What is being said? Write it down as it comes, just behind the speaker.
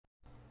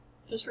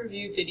This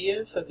review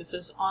video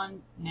focuses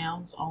on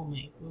nouns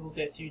only. We will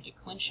go through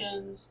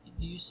declensions,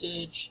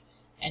 usage,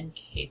 and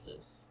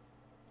cases.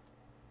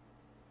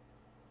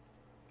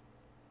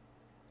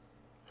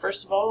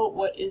 First of all,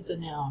 what is a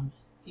noun?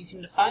 You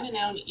can define a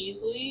noun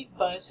easily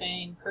by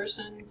saying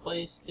person,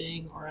 place,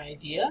 thing, or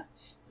idea.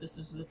 This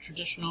is the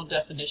traditional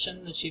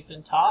definition that you've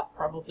been taught,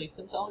 probably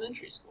since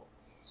elementary school.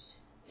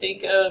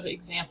 Think of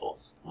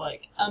examples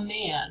like a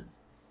man,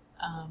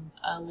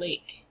 a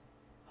lake,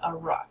 a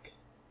rock,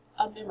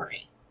 a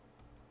memory.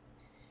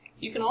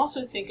 You can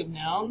also think of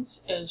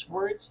nouns as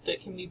words that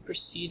can be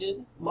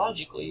preceded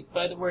logically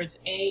by the words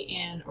a,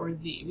 an, or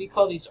the. We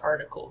call these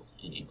articles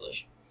in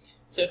English.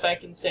 So if I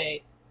can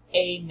say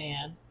a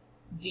man,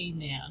 the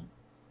man,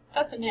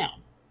 that's a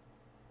noun.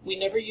 We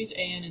never use a,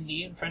 an, and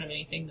the in front of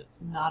anything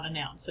that's not a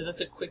noun, so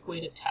that's a quick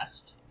way to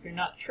test if you're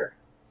not sure.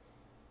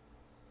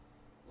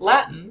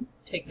 Latin,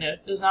 take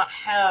note, does not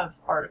have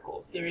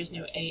articles. There is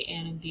no a,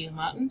 an, and the in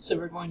Latin, so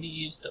we're going to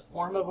use the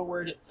form of a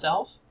word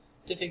itself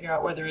to figure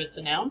out whether it's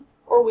a noun,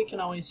 or we can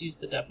always use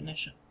the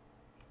definition.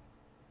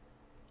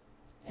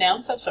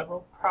 Nouns have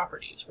several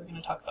properties. We're going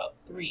to talk about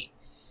 3.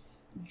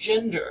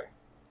 Gender.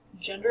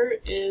 Gender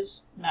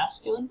is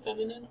masculine,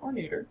 feminine, or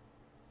neuter.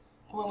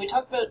 And when we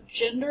talk about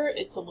gender,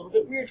 it's a little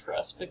bit weird for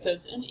us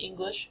because in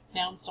English,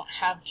 nouns don't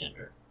have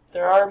gender.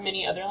 There are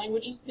many other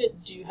languages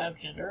that do have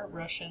gender.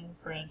 Russian,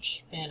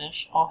 French,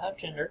 Spanish all have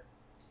gender.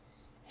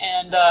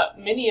 And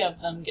many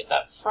of them get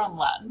that from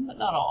Latin, but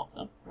not all of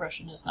them.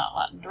 Russian is not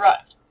Latin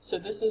derived. So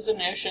this is a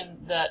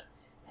notion that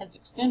has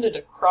extended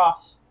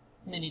across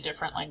many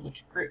different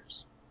language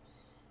groups.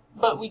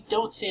 But we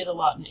don't see it a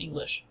lot in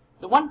English.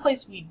 The one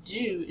place we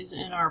do is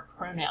in our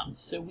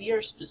pronouns. So we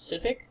are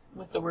specific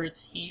with the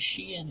words he,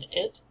 she, and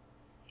it.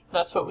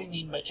 That's what we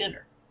mean by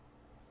gender.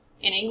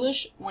 In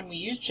English, when we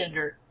use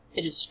gender,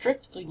 it is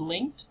strictly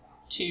linked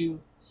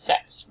to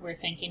sex. We're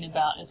thinking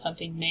about as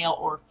something male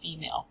or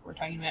female. We're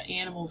talking about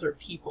animals or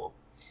people.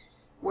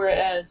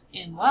 Whereas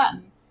in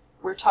Latin,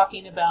 we're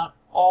talking about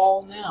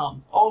all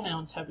nouns. All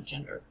nouns have a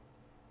gender.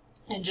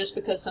 And just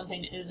because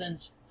something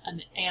isn't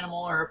an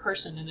animal or a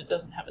person and it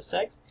doesn't have a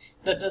sex,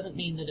 that doesn't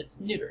mean that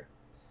it's neuter.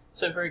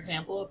 So for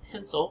example, a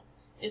pencil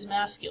is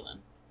masculine,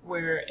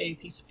 where a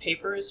piece of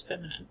paper is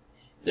feminine.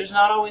 There's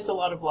not always a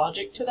lot of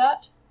logic to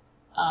that.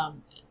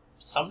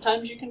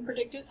 Sometimes you can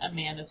predict it. A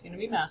man is going to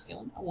be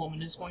masculine, a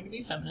woman is going to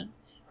be feminine,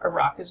 a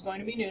rock is going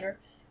to be neuter,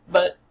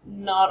 but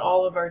not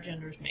all of our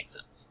genders make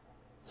sense.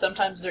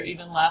 Sometimes they're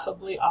even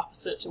laughably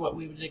opposite to what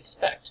we would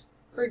expect.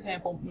 For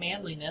example,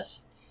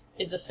 manliness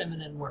is a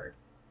feminine word.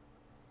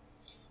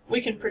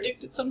 We can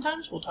predict it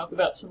sometimes. We'll talk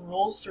about some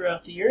rules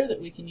throughout the year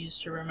that we can use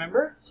to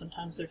remember.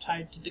 Sometimes they're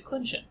tied to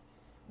declension.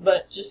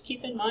 But just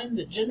keep in mind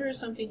that gender is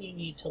something you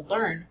need to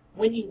learn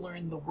when you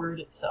learn the word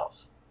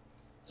itself.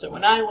 So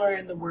when I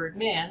learn the word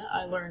man,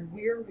 I learn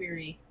we're,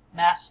 weary,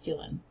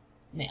 masculine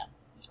man.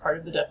 It's part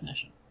of the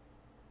definition.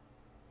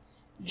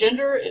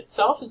 Gender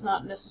itself is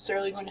not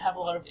necessarily going to have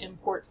a lot of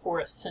import for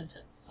a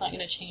sentence. It's not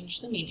going to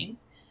change the meaning.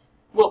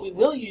 What we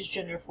will use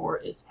gender for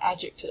is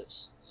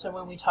adjectives. So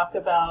when we talk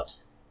about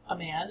a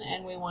man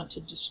and we want to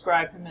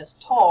describe him as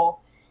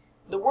tall,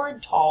 the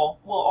word tall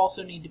will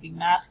also need to be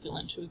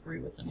masculine to agree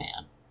with the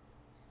man.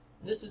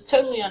 This is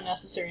totally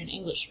unnecessary in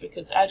English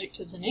because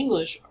adjectives in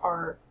English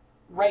are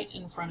right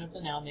in front of the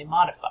noun they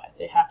modify.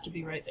 They have to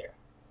be right there.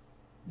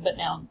 But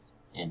nouns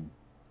in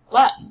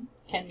Latin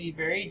can be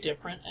very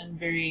different and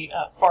very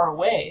far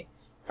away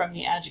from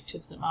the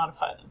adjectives that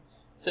modify them.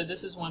 So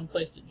this is one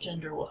place that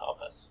gender will help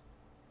us.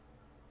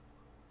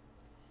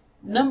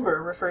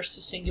 Number refers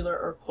to singular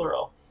or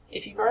plural.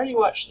 If you've already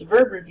watched the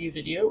verb review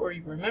video or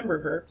you remember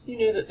verbs, you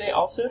know that they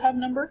also have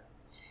number.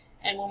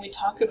 And when we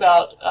talk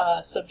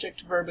about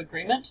subject-verb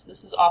agreement,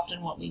 this is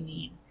often what we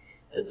mean,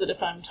 is that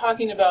if I'm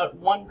talking about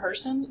one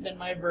person, then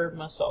my verb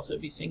must also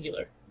be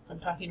singular. If I'm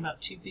talking about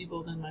 2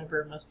 people, then my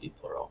verb must be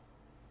plural.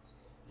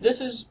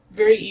 This is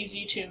very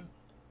easy to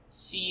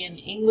see in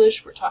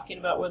English. We're talking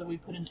about whether we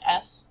put an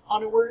S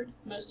on a word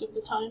most of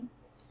the time.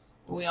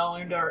 We all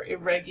learned our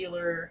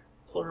irregular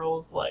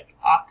plurals like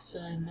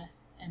oxen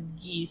and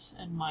geese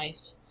and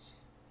mice.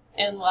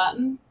 In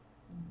Latin,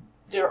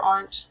 there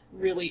aren't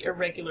really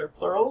irregular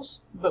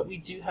plurals, but we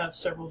do have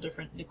several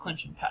different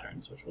declension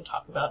patterns, which we'll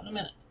talk about in a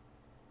minute.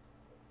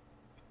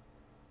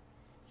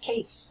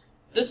 Case.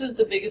 This is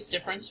the biggest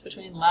difference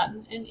between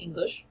Latin and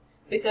English.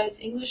 Because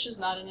English is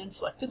not an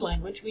inflected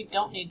language, we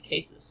don't need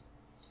cases.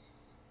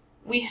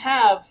 We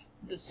have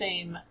the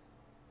same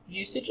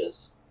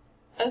usages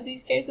as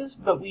these cases,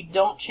 but we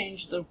don't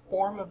change the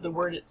form of the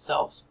word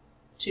itself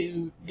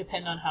to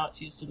depend on how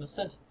it's used in the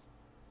sentence.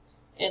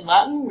 In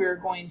Latin, we're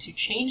going to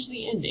change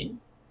the ending,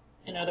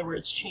 in other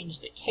words, change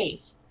the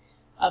case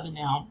of a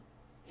noun,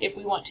 if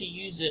we want to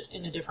use it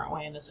in a different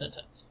way in a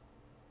sentence.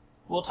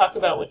 We'll talk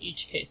about what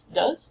each case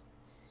does,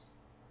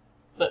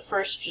 but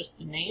first just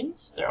the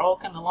names. They're all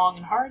kind of long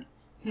and hard.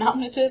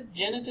 Nominative,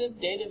 genitive,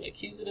 dative,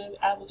 accusative,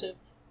 ablative,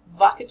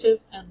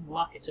 vocative, and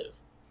locative.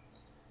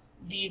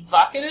 The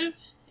vocative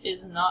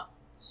is not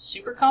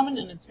super common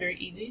and it's very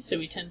easy, so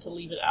we tend to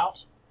leave it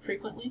out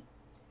frequently.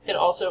 It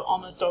also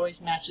almost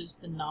always matches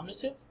the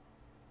nominative,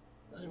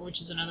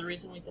 which is another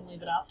reason we can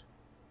leave it out.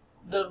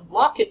 The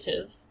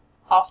locative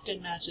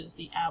often matches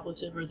the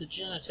ablative or the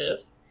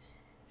genitive,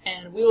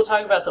 and we will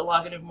talk about the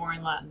locative more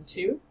in Latin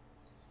too,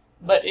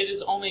 but it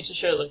is only to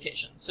show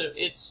location, so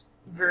it's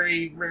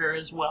very rare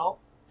as well,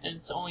 and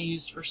it's only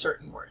used for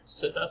certain words,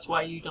 so that's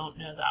why you don't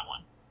know that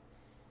one.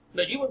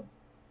 But you will.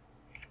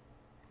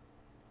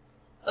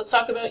 Let's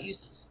talk about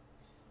uses.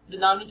 The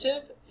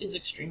nominative is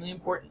extremely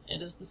important.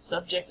 It is the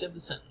subject of the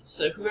sentence.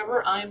 So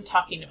whoever I'm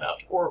talking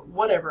about, or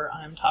whatever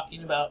I'm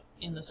talking about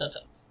in the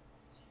sentence.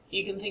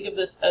 You can think of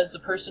this as the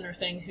person or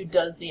thing who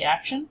does the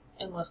action,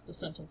 unless the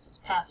sentence is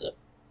passive.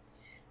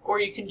 Or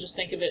you can just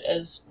think of it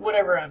as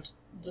whatever I'm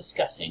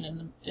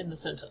discussing in the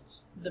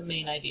sentence, the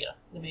main idea,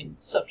 the main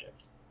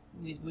subject.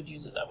 We would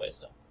use it that way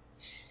still.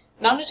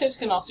 Nominatives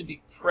can also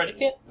be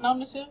predicate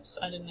nominatives.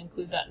 I didn't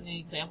include that in the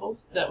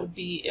examples. That would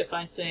be if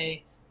I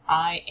say,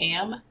 I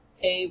am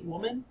a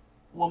woman.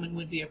 Woman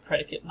would be a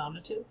predicate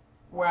nominative,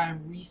 where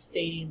I'm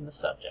restating the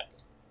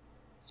subject.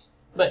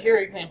 But here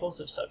are examples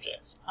of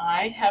subjects.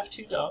 I have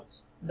 2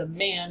 dogs. The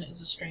man is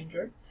a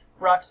stranger.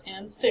 Rocks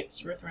and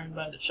sticks were thrown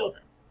by the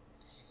children.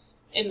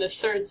 In the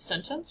third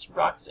sentence,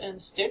 rocks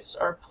and sticks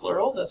are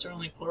plural. That's our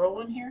only plural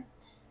one here.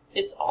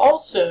 It's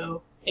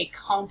also a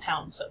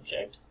compound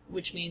subject,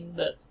 which means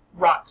that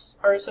rocks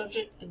are a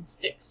subject and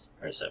sticks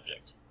are a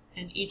subject.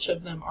 And each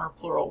of them are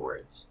plural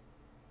words.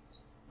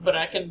 But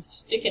I can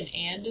stick an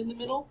and in the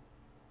middle,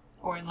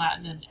 or in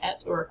Latin an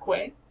et or a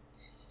que,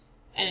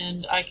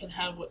 and I can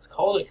have what's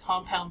called a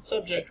compound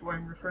subject where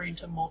I'm referring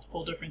to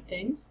multiple different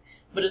things,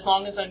 but as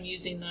long as I'm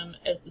using them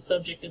as the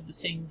subject of the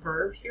same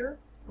verb here,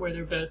 where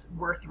they're both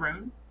were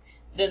thrown,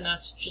 then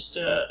that's just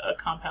a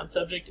compound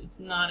subject. It's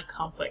not a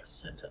complex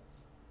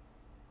sentence.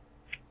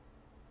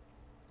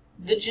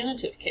 The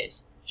genitive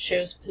case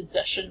shows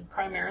possession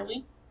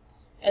primarily,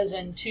 as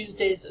in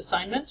Tuesday's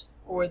assignment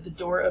or the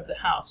door of the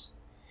house.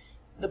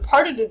 The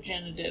partitive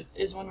genitive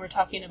is when we're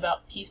talking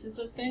about pieces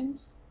of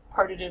things,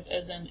 partitive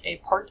as in a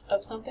part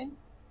of something.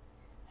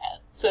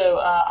 So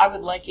I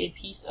would like a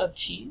piece of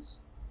cheese.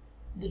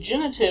 The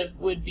genitive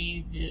would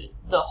be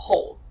the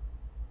whole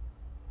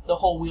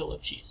wheel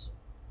of cheese.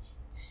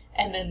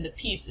 And then the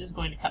piece is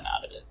going to come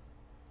out of it.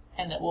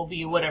 And that will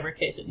be whatever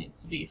case it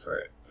needs to be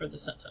for the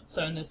sentence.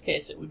 So in this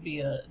case it would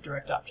be a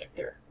direct object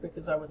there,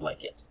 because I would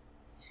like it.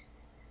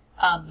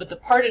 But the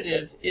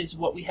partitive is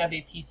what we have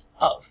a piece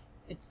of.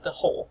 It's the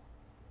whole.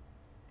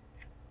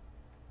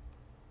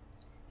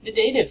 The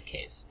dative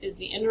case is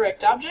the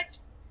indirect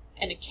object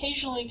and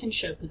occasionally can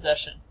show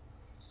possession.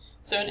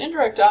 So an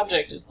indirect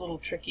object is a little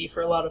tricky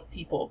for a lot of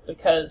people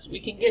because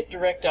we can get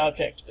direct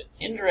object, but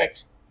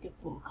indirect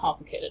gets a little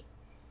complicated.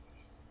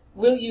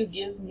 Will you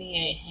give me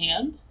a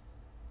hand?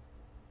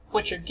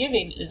 What you're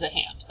giving is a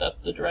hand. That's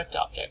the direct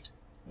object.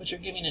 But you're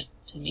giving it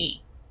to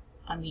me.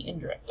 I'm the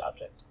indirect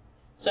object.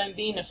 So I'm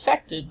being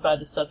affected by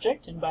the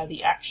subject and by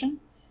the action,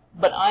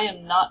 but I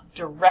am not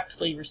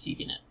directly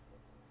receiving it.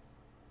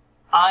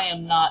 I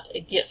am not a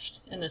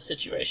gift in this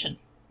situation.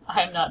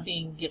 I am not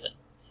being given,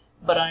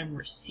 but I'm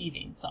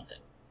receiving something.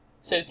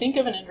 So think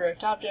of an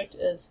indirect object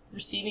as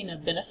receiving a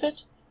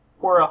benefit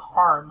or a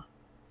harm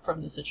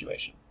from the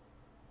situation.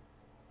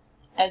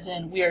 As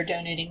in, we are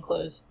donating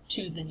clothes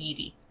to the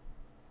needy.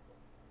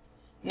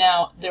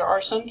 Now, there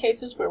are some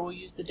cases where we'll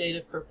use the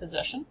dative for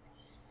possession,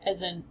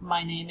 as in,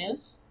 my name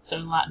is, so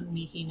in Latin,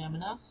 mihi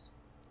nomen est.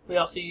 We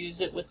also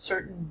use it with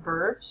certain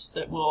verbs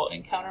that we'll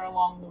encounter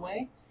along the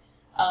way.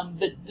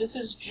 But this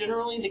is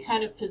generally the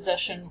kind of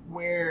possession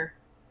where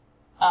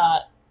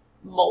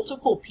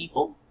multiple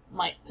people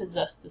might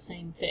possess the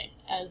same thing.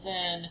 As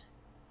in,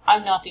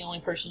 I'm not the only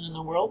person in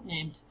the world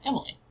named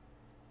Emily.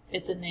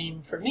 It's a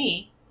name for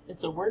me,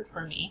 it's a word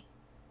for me,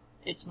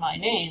 it's my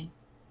name,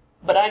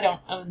 but I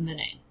don't own the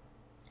name.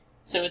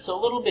 So it's a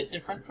little bit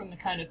different from the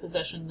kind of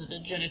possession that a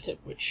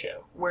genitive would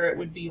show, where it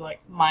would be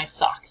like my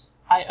socks.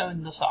 I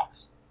own the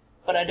socks,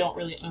 but I don't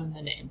really own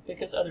the name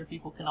because other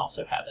people can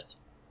also have it.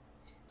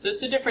 So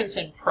it's the difference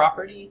in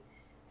property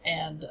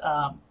and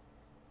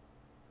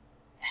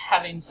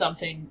having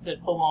something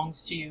that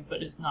belongs to you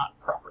but is not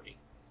property,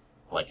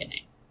 like a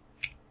name.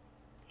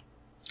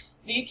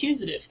 The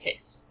accusative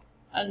case.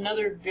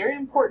 Another very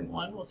important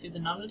one. We'll see the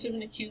nominative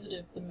and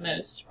accusative the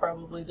most,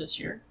 probably this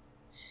year.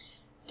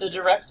 The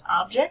direct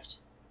object,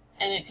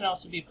 and it can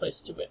also be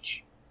placed to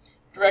which.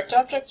 Direct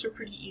objects are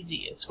pretty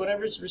easy. It's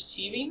whatever's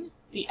receiving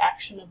the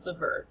action of the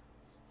verb.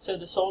 So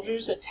the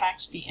soldiers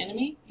attacked the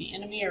enemy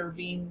are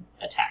being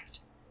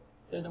attacked.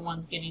 They're the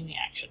ones getting the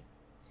action.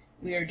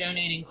 We are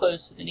donating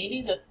clothes to the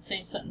needy. That's the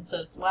same sentence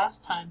as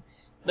last time,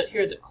 but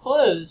here the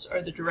clothes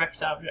are the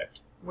direct object,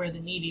 where the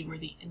needy were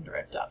the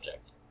indirect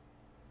object.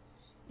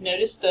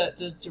 Notice that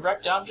the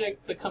direct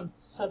object becomes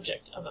the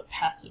subject of a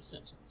passive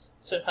sentence.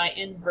 So if I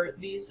invert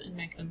these and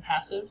make them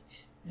passive,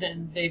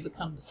 then they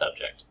become the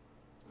subject,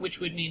 which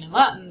would mean in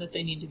Latin that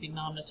they need to be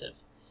nominative.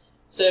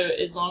 So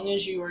as long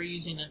as you are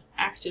using an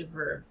active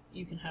verb,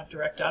 you can have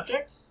direct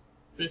objects,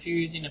 but if you're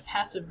using a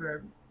passive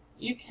verb,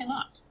 you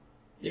cannot.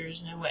 There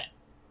is no way.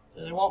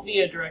 So there won't be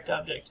a direct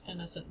object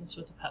in a sentence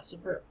with a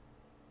passive verb.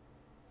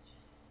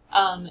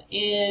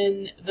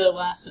 In the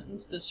last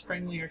sentence, this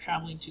spring we are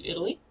traveling to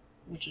Italy,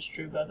 which is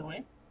true, by the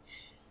way.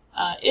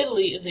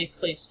 Italy is a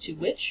place to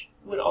which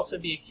would also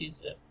be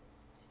accusative.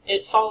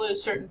 It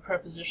follows certain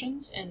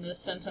prepositions. In this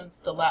sentence,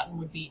 the Latin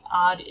would be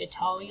ad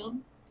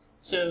Italiam,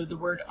 so the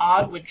word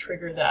ad would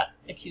trigger that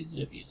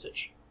accusative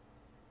usage.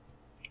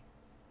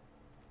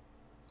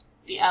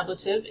 The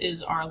ablative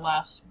is our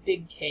last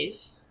big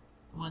case,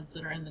 the ones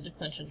that are in the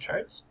declension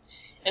charts.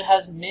 It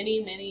has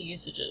many, many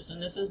usages,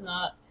 and this is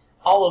not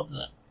all of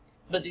them,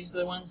 but these are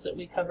the ones that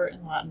we cover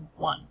in Latin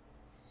 1.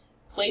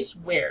 Place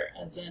where,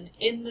 as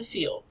in the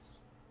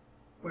fields.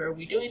 Where are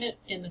we doing it?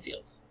 In the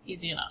fields.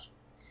 Easy enough.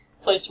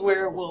 Place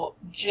where will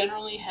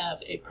generally have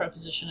a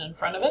preposition in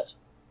front of it,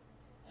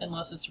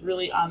 unless it's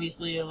really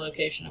obviously a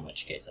location, in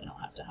which case I don't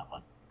have to have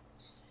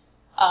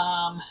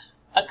one.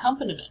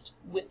 Accompaniment,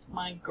 with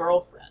my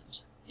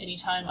girlfriend.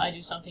 Anytime I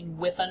do something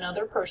with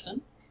another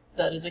person,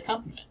 that is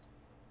accompaniment.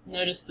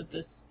 Notice that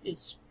this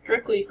is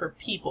strictly for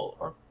people,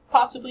 or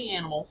possibly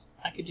animals.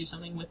 I could do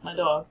something with my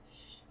dog,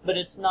 but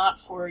it's not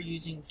for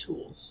using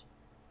tools.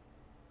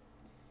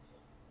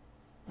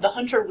 The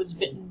hunter was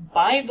bitten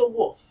by the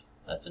wolf.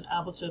 That's an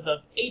ablative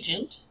of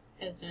agent,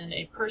 as in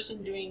a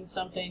person doing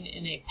something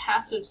in a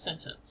passive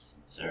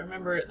sentence. So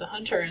remember, the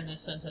hunter in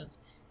this sentence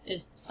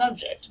is the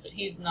subject, but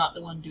he's not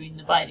the one doing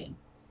the biting.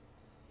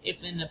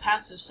 If in a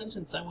passive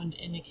sentence I want to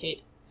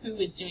indicate who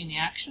is doing the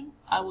action,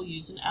 I will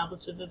use an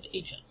ablative of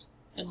agent.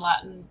 In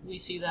Latin, we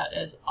see that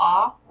as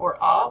a or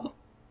ab,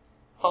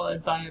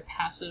 followed by a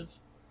passive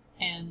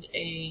and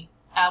a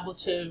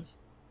ablative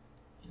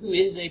who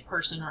is a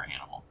person or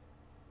animal.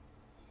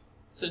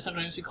 So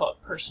sometimes we call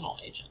it personal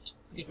agent.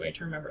 It's a good way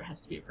to remember it has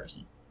to be a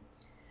person.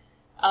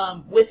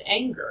 With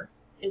anger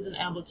is an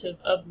ablative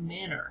of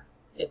manner.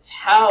 It's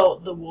how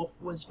the wolf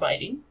was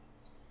biting,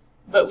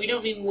 but we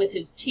don't mean with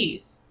his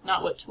teeth,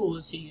 not what tool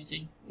is he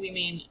using. We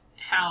mean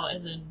how,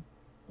 as in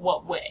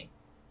what way,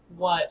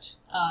 what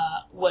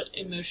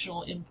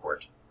emotional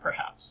import,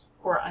 perhaps.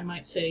 Or I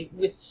might say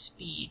with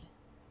speed.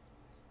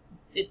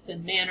 It's the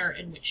manner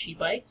in which he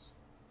bites.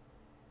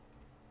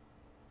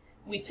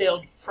 We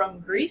sailed from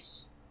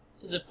Greece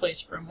is a place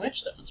from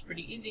which, that one's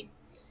pretty easy.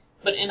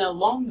 But in a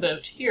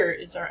longboat, here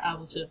is our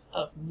ablative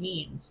of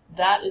means.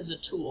 That is a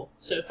tool.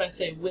 So if I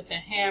say with a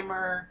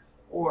hammer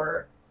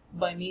or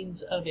by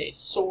means of a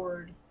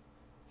sword,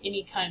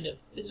 any kind of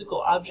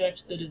physical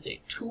object that is a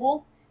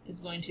tool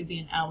is going to be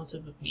an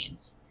ablative of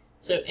means.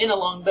 So in a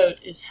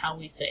longboat is how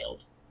we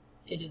sailed.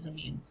 It is a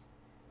means.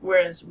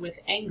 Whereas with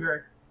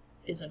anger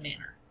is a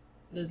manner.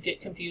 Those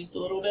get confused a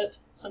little bit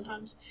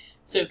sometimes.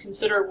 So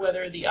consider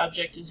whether the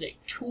object is a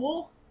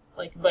tool,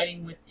 like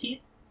biting with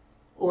teeth,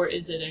 or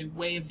is it a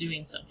way of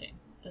doing something,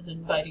 as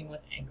in biting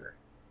with anger.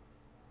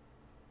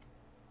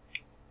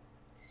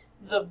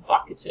 The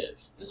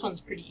vocative. This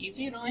one's pretty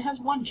easy. It only has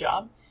one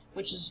job,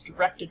 which is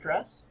direct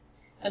address.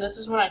 And this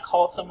is when I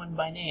call someone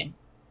by name,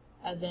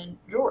 as in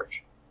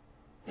George.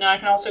 Now I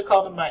can also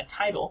call them by a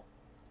title,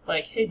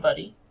 like hey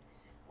buddy,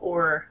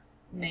 or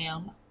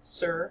ma'am,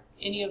 sir.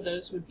 Any of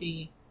those would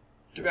be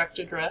direct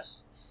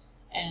address.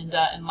 And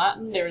in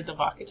Latin, they're the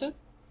vocative.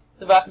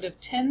 The vocative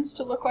tends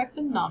to look like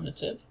the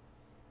nominative,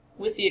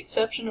 with the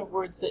exception of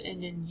words that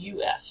end in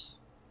us.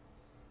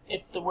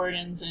 If the word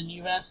ends in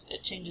us,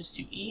 it changes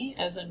to e,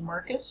 as in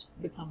Marcus,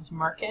 becomes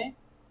Marque.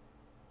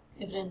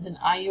 If it ends in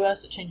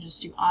ius, it changes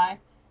to I,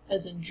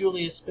 as in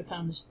Julius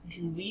becomes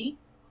Julie.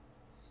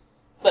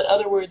 But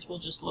other words will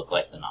just look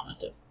like the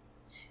nominative.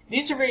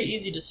 These are very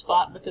easy to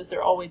spot because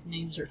they're always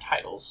names or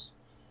titles.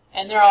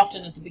 And they're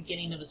often at the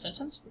beginning of a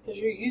sentence because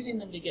you're using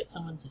them to get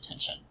someone's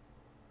attention.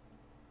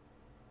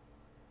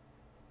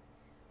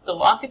 The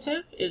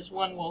locative is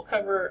one we'll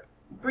cover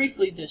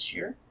briefly this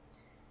year.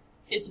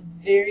 It's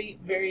very,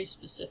 very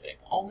specific.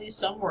 Only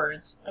some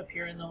words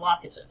appear in the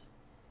locative.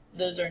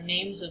 Those are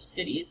names of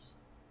cities,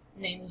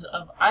 names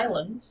of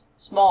islands,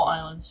 small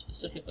islands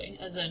specifically,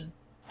 as in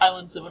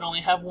islands that would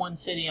only have one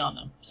city on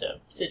them, so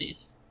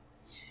cities.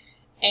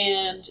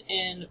 And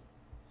in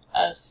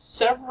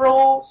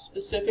several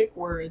specific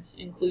words,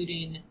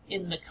 including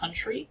in the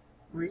country,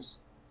 Rus,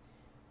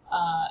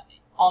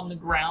 on the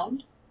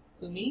ground,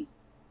 Umi,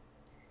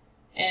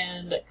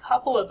 and a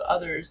couple of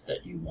others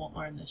that you won't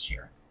learn this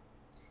year.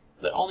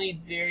 But only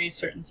very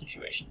certain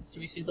situations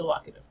do we see the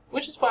locative,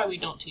 which is why we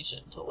don't teach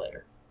it until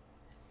later.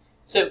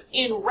 So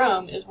in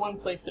Rome is one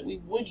place that we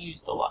would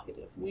use the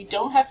locative. We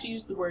don't have to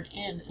use the word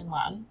in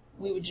Latin.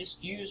 We would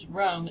just use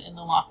Rome in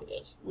the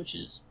locative, which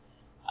is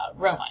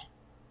Romi.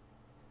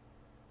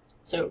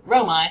 So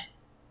Romi,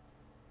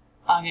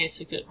 age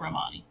sicut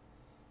Romani.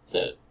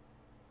 So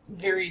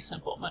very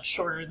simple, much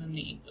shorter than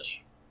the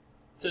English.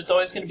 So it's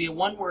always going to be a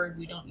one word.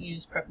 We don't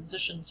use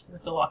prepositions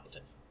with the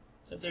locative.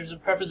 So if there's a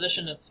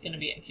preposition, it's going to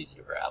be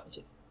accusative or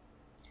ablative.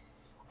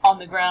 On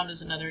the ground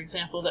is another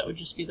example. That would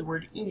just be the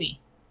word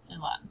umi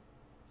in Latin.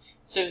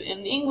 So in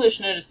English,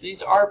 notice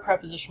these are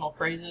prepositional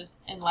phrases.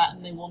 In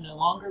Latin, they will no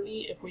longer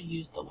be if we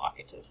use the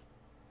locative.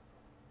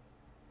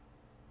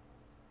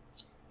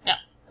 Now,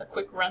 a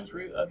quick run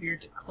through of your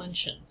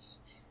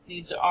declensions.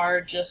 These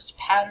are just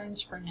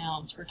patterns for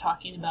nouns. We're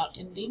talking about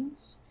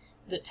endings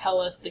that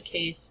tell us the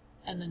case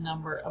and the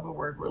number of a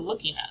word we're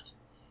looking at.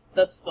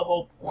 That's the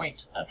whole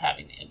point of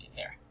having the ending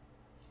there.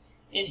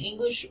 In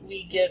English,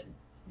 we get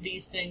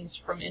these things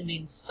from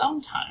endings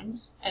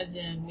sometimes, as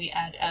in we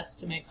add s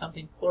to make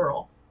something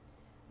plural,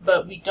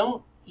 but we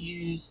don't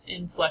use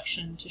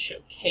inflection to show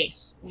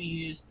case. We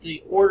use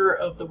the order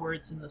of the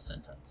words in the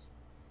sentence.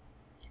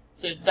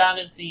 So that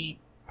is the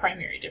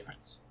primary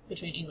difference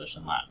between English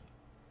and Latin.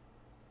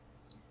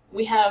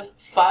 We have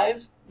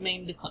 5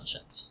 main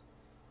declensions.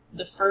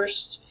 The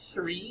first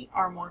 3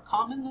 are more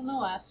common than the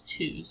last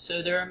 2,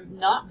 so there are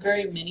not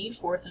very many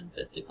 4th and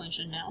 5th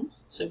declension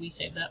nouns, so we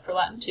save that for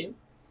Latin too.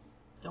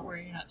 Don't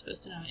worry, you're not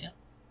supposed to know it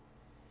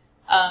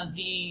yet.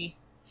 The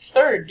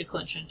 3rd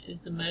declension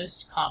is the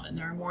most common.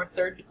 There are more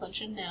 3rd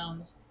declension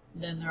nouns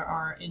than there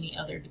are any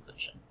other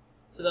declension.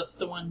 So that's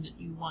the one that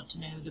you want to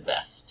know the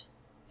best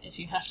if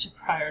you have to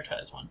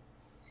prioritize one.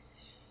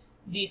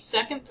 The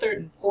 2nd, 3rd,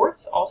 and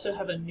 4th also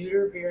have a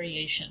neuter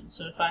variation.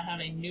 So if I have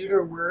a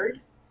neuter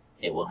word,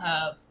 it will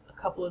have a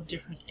couple of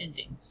different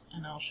endings,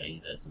 and I'll show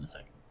you those in a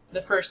second.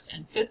 The 1st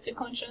and 5th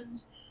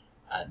declensions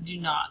do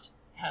not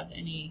have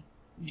any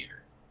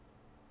neuter.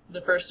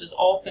 The 1st is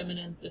all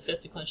feminine, the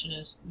 5th declension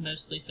is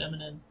mostly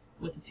feminine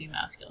with a few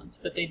masculines,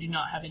 but they do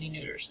not have any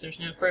neuters. There's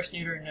no 1st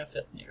neuter and no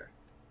 5th neuter.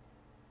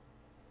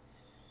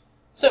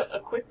 So a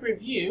quick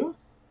review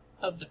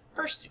of the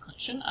 1st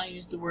declension. I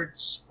use the word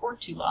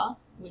sportula,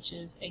 which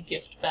is a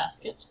gift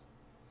basket.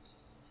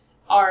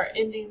 Our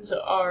endings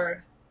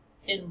are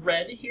in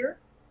red here.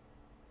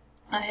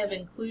 I have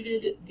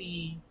included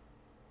the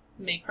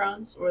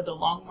macrons, or the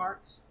long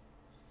marks,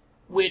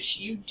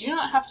 which you do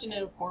not have to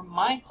know for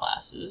my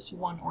classes,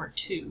 1 or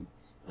 2,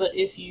 but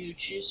if you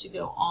choose to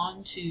go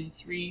on to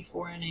 3,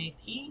 4, and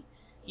AP,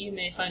 you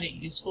may find it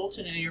useful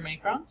to know your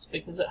macrons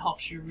because it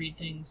helps you read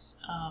things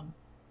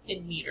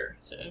in meter.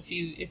 So if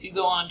you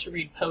go on to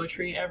read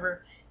poetry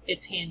ever,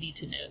 it's handy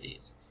to know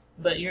these,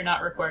 but you're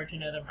not required to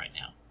know them right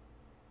now.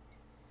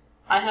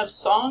 I have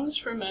songs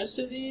for most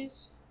of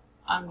these.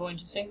 I'm going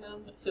to sing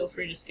them. Feel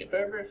free to skip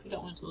over if you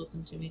don't want to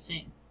listen to me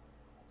sing.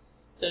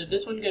 So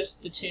this one goes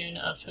to the tune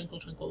of Twinkle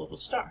Twinkle Little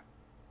Star.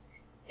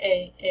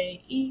 A,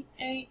 A, E,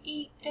 A,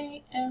 E,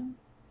 A, M,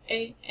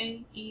 A,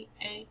 A, E,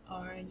 A,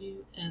 R,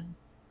 U, M,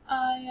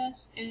 I,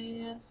 S,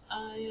 A, S,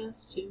 I,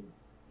 S, 2.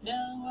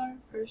 Now our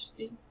first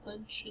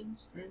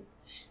declension's through.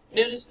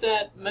 Notice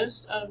that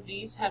most of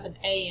these have an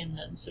A in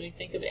them, so we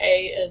think of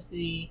A as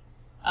the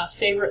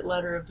favorite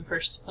letter of the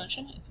 1st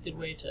declension. It's a good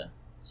way to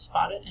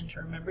spot it and to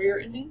remember your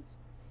endings.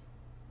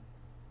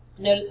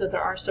 Notice that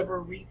there are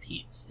several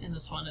repeats in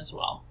this one as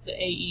well. The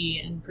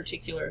AE in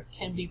particular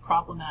can be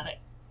problematic,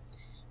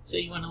 so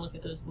you want to look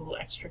at those a little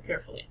extra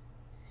carefully.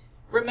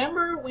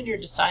 Remember, when you're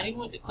deciding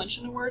what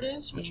declension a word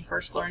is, when you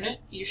first learn it,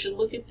 you should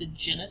look at the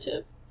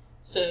genitive.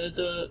 So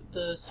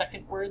the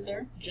second word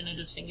there, the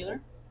genitive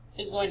singular,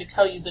 is going to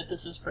tell you that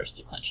this is 1st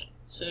declension.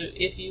 So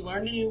if you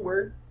learn a new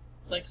word,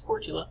 like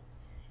sportula,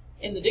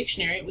 in the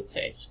dictionary it would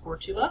say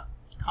sportula,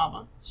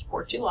 comma,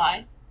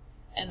 sportuli,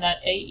 and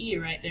that AE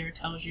right there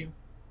tells you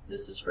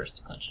this is 1st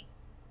declension.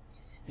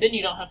 Then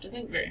you don't have to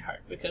think very hard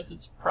because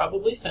it's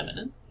probably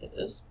feminine, it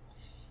is,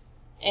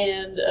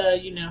 and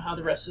you know how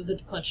the rest of the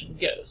declension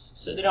goes.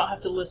 So they don't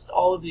have to list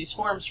all of these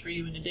forms for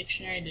you in a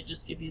dictionary, they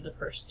just give you the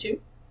first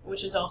 2,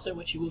 which is also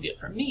what you will get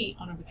from me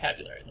on a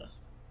vocabulary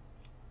list.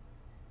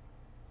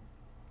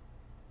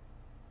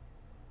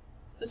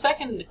 The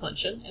 2nd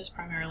declension is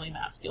primarily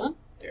masculine.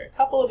 There are a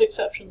couple of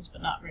exceptions,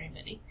 but not very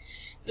many.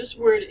 This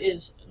word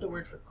is the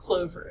word for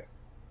clover,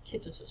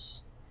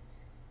 kitasis.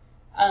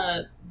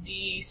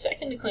 The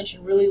 2nd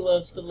declension really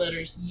loves the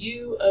letters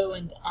U, O,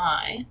 and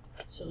I,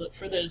 so look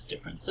for those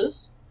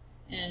differences.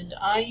 And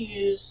I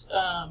use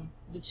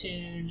the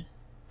tune,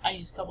 I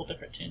use a couple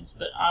different tunes,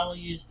 but I'll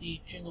use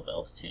the Jingle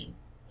Bells tune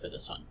for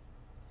this one.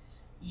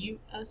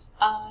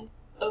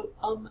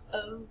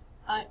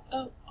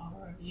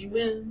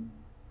 U-S-I-O-M-O-I-O-R-U-M,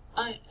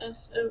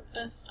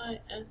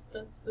 I-S-O-S-I-S,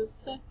 that's the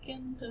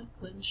 2nd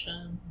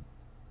declension.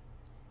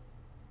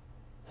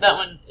 That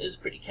one is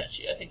pretty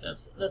catchy. I think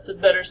that's a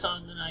better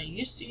song than I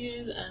used to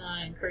use, and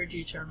I encourage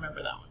you to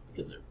remember that one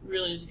because it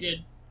really is a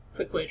good,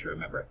 quick way to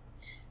remember it.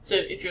 So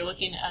if you're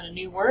looking at a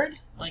new word,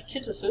 like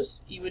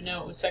kitasis, you would know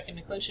it was 2nd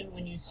declension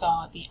when you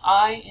saw the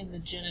I in the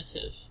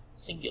genitive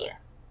singular.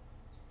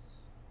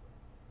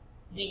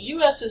 The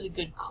US is a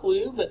good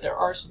clue, but there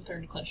are some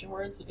 3rd declension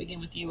words that begin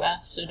with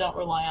US, so don't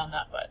rely on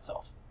that by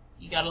itself.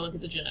 You got to look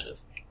at the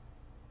genitive.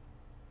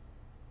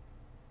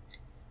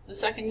 The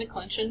 2nd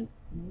declension,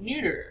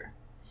 neuter,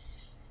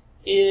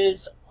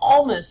 is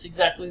almost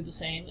exactly the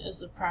same as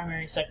the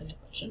primary 2nd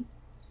declension,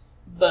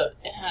 but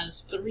it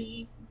has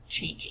 3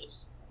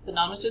 changes. The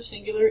nominative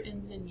singular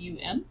ends in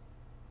UM,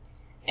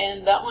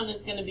 and that one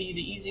is going to be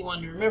the easy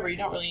one to remember. You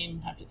don't really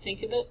even have to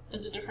think of it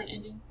as a different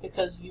ending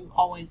because you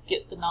always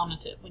get the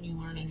nominative when you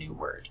learn a new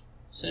word.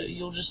 So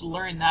you'll just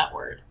learn that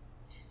word.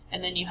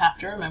 And then you have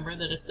to remember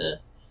that if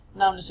the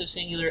nominative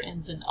singular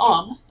ends in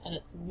and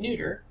it's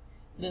neuter,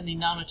 then the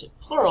nominative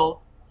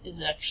plural is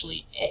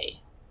actually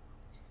a.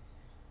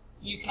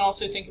 You can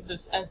also think of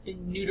this as the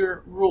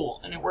neuter rule,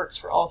 and it works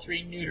for all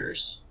three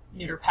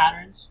neuter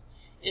patterns,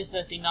 is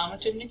that the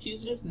nominative and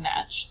accusative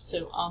match,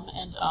 so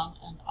and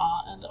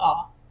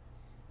ah,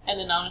 and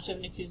the nominative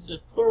and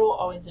accusative plural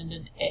always end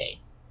in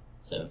a.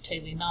 So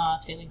teli na,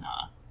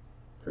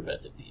 for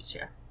both of these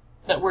here.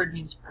 That word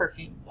means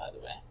perfume, by the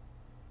way.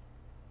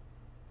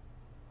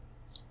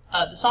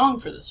 The song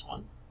for this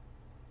one,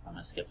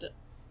 I skipped it.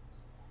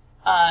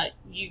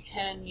 You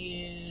can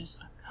use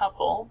a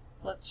couple.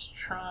 Let's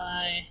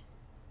try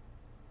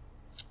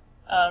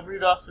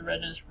Rudolph the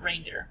Red-Nosed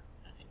Reindeer,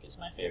 I think is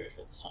my favorite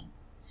for this one.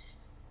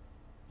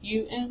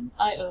 U-M-I-O-U-M-I-S-A-I-S.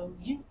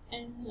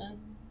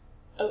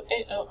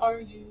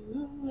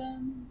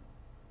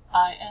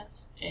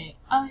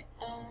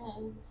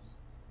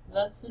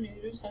 That's the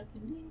neuter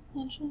second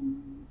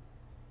declension.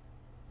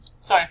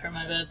 Sorry for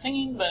my bad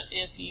singing, but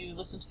if you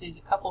listen to these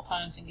a couple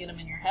times and get them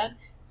in your head,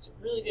 it's a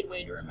really good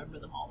way to remember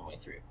them all the way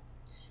through.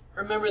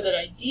 Remember that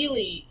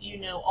ideally you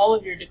know all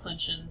of your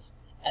declensions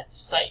at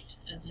sight,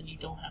 as in you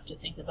don't have to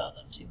think about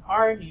them too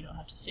hard, you don't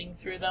have to sing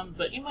through them,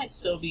 but you might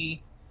still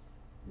be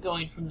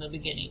going from the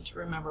beginning to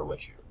remember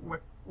what you're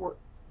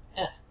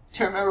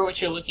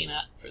looking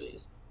at for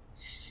these.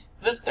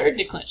 The third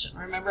declension,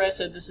 remember I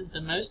said this is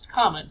the most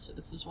common, so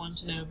this is one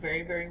to know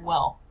very, very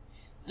well.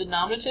 The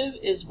nominative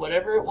is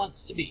whatever it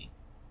wants to be.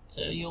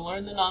 So you'll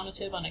learn the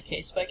nominative on a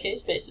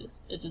case-by-case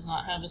basis. It does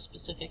not have a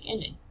specific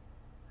ending.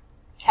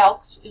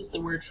 Calx is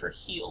the word for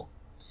heel.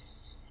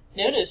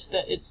 Notice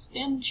that its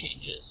stem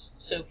changes.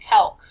 So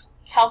calx,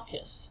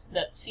 calcus,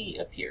 that C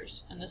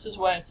appears. And this is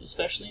why it's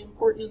especially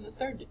important in the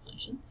third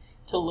declension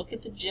to look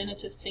at the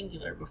genitive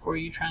singular before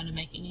you try to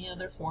make any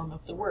other form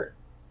of the word.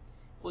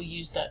 We'll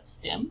use that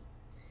stem,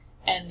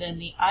 and then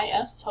the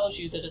IS tells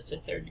you that it's a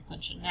third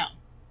declension noun.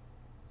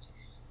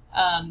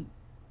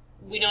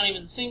 We don't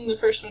even sing the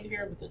first one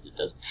here because it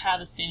doesn't have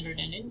a standard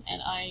ending,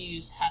 and I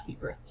use happy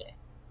birthday.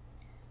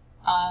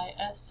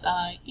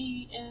 I-S-I-E-M-E-E-S-U-M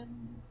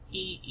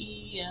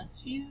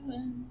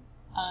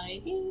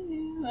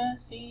I-B-U-S-E-S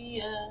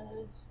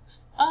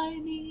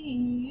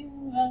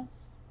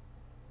I-B-U-S.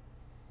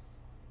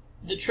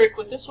 The trick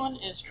with this one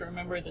is to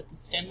remember that the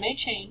stem may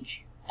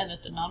change and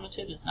that the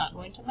nominative is not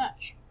going to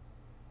match.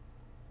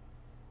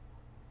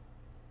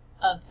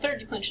 The third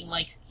declension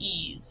likes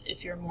E's.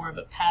 If you're more of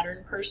a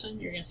pattern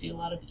person, you're going to see a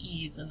lot of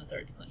E's in the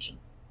third declension.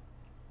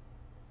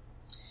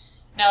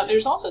 Now,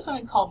 there's also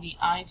something called the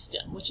I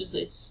stem, which is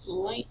a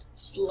slight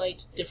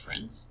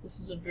difference. This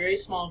is a very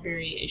small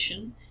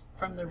variation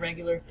from the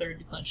regular third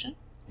declension.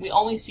 We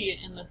only see it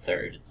in the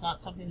third. It's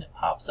not something that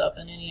pops up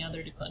in any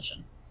other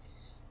declension.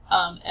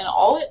 And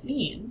all it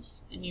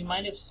means, and you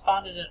might have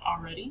spotted it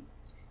already,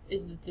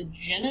 is that the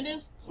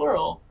genitive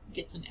plural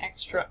gets an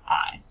extra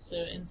I. So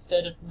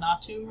instead of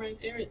natum right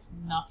there, it's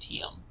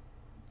natium.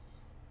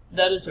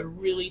 That is a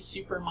really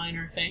super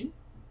minor thing.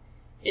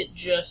 It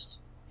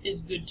just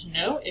is good to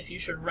know, if you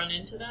should run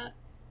into that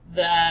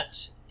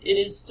it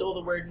is still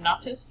the word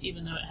natus,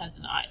 even though it has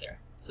an I there.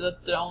 So that's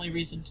the only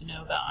reason to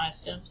know about I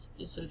stems,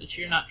 is so that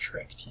you're not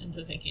tricked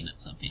into thinking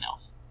it's something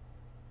else.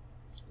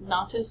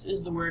 Natus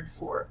is the word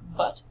for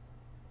butt,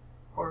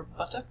 or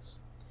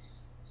buttocks.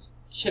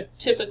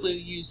 Typically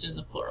used in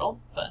the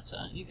plural, but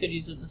you could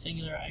use it in the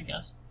singular, I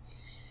guess.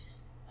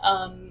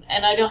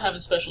 And I don't have a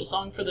special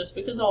song for this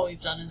because all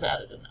we've done is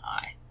added an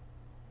I.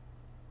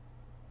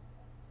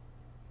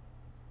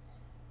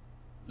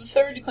 The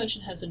third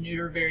declension has a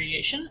neuter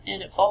variation,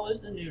 and it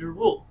follows the neuter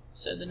rule.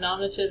 So the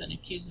nominative and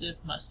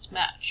accusative must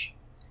match.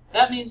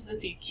 That means that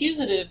the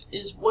accusative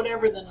is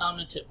whatever the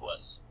nominative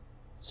was.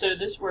 So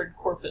this word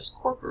corpus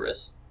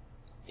corporus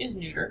is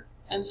neuter,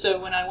 and so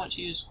when I want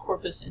to use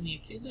corpus in the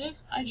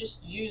accusative, I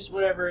just use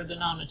whatever the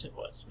nominative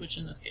was, which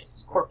in this case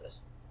is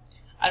corpus.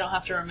 I don't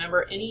have to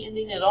remember any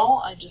ending at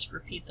all, I just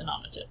repeat the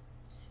nominative.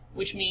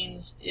 Which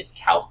means if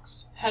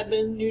calx had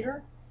been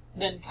neuter,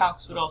 then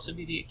calx would also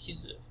be the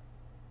accusative.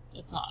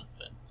 It's not,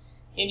 but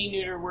any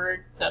neuter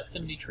word, that's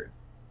going to be true.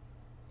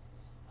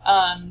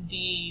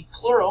 The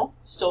plural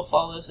still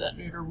follows that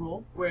neuter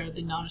rule, where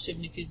the nominative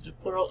and accusative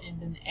plural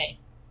end in A.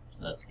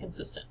 So that's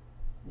consistent.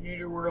 The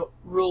neuter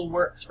rule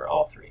works for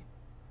all three.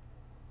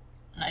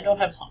 And I don't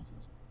have a song for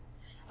this one.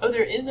 Oh,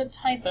 there is a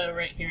typo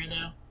right here,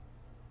 though.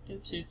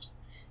 Oops.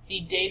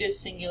 The dative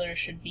singular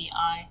should be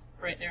I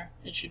right there.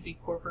 It should be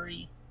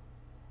corpore.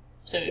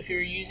 So if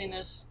you're using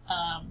this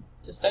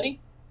to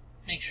study,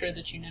 make sure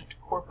that you note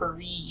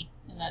corpore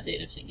in that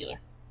dative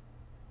singular.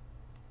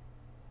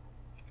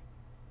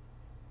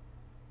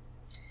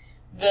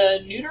 The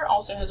neuter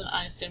also has an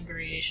I stem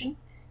variation.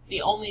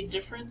 The only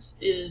difference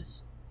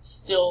is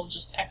still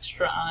just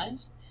extra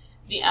I's.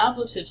 The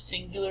ablative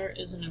singular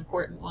is an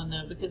important one,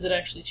 though, because it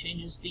actually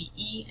changes the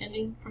E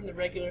ending from the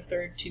regular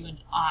third to an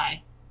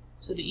I.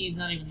 So the E is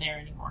not even there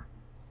anymore.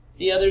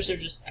 The others are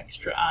just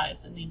extra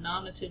I's in the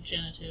nominative,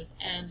 genitive,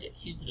 and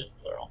accusative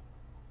plural.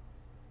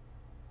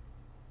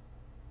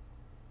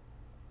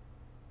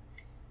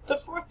 The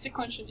fourth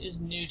declension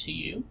is new to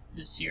you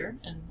this year,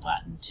 in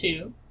Latin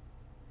 2,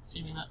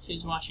 assuming that's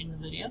who's watching the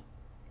video.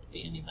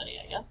 be anybody,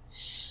 I guess.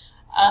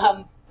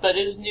 But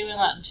is new in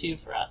Latin too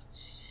for us.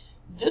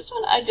 This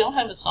one I don't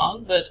have a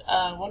song, but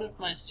one of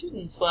my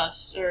students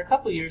a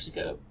couple years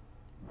ago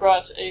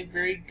brought a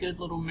very good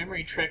little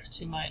memory trick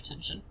to my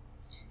attention,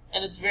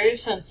 and it's very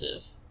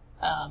offensive.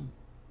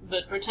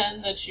 But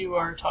pretend that you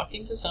are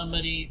talking to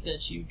somebody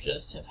that you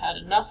just have had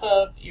enough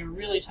of, you're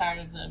really tired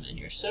of them, and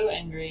you're so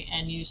angry,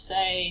 and you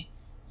say,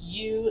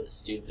 "You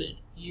stupid,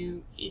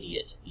 you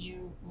idiot,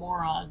 you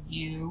moron,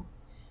 you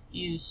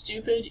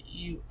stupid,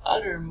 you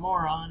utter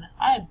moron,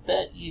 I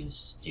bet you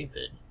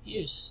stupid,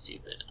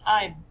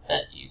 I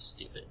bet you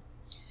stupid."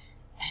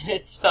 And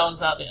it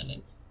spells out the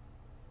endings.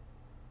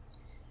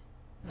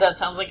 That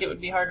sounds like it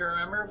would be hard to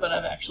remember, but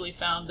I've actually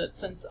found that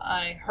since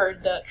I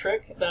heard that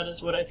trick, that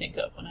is what I think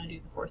of when I do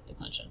the fourth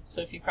declension.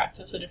 So if you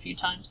practice it a few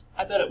times,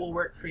 I bet it will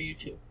work for you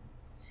too.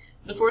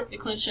 The fourth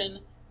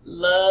declension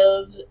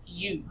loves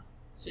you.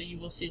 So you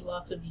will see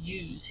lots of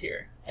U's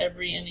here.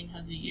 Every ending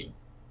has a U.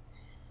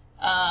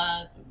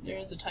 There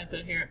is a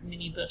typo here.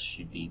 Minibus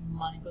should be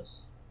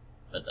minibus,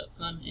 but that's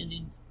not an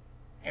ending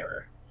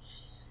error.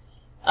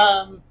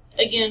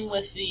 Again,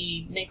 with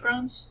the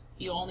macrons,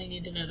 you only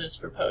need to know this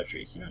for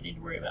poetry, so you don't need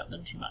to worry about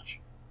them too much.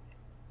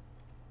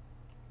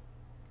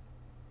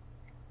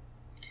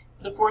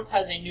 The fourth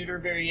has a neuter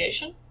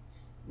variation,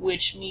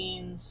 which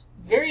means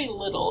very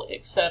little,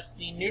 except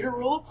the neuter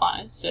rule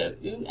applies, so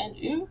u and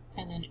u,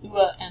 and then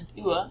ua and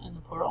ua in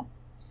the plural.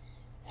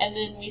 And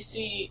then we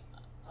see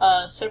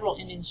several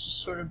endings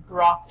just sort of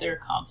drop their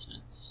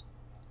consonants.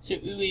 So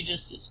ui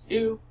just is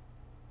u,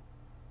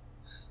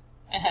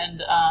 and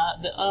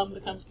the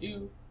becomes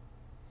u,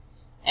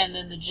 and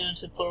then the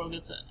genitive plural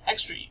gets an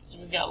extra u. So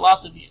we've got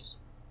lots of u's,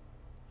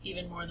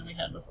 even more than we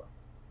had before.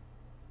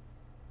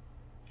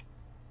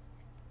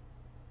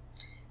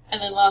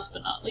 And then last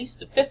but not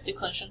least, the fifth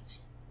declension,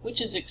 which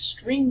is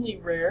extremely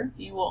rare.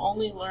 You will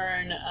only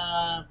learn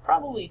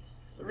probably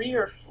 3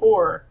 or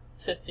 4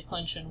 fifth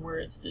declension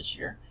words this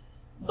year,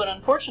 but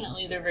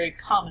unfortunately they're very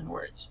common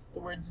words. The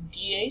words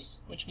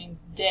dies, which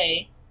means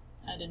day,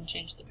 I didn't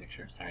change the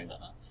picture, sorry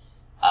about that.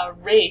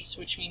 Res,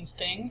 which means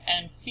thing,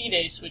 and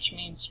fides, which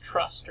means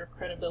trust or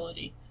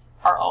credibility,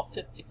 are all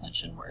fifth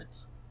declension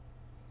words.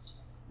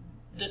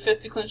 The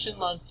fifth declension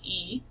loves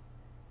E.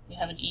 We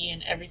have an E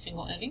in every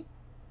single ending.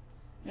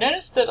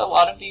 Notice that a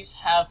lot of these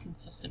have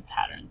consistent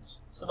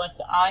patterns. So like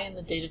the I in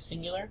the dative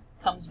singular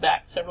comes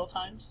back several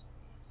times.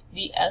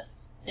 The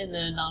S in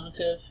the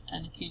nominative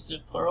and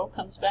accusative plural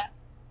comes back.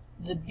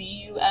 The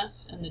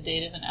BUS in the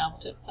dative and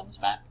ablative comes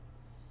back.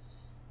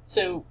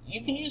 So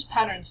you can use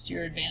patterns to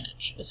your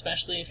advantage,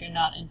 especially if you're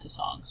not into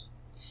songs.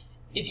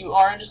 If you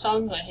are into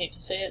songs, I hate to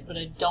say it, but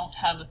I don't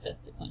have a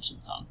fifth declension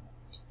song.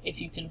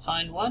 If you can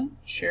find one,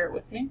 share it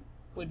with me.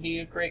 Would be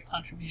a great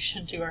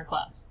contribution to our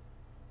class.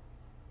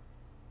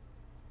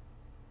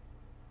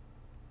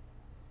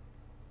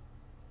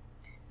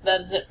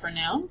 That is it for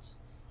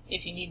nouns.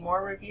 If you need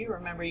more review,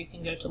 remember you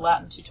can go to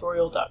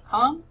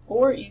latintutorial.com,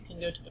 or you can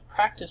go to the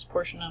practice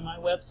portion on my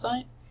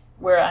website,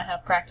 where I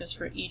have practice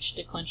for each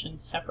declension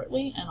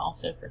separately and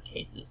also for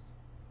cases.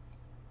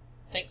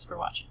 Thanks for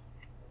watching.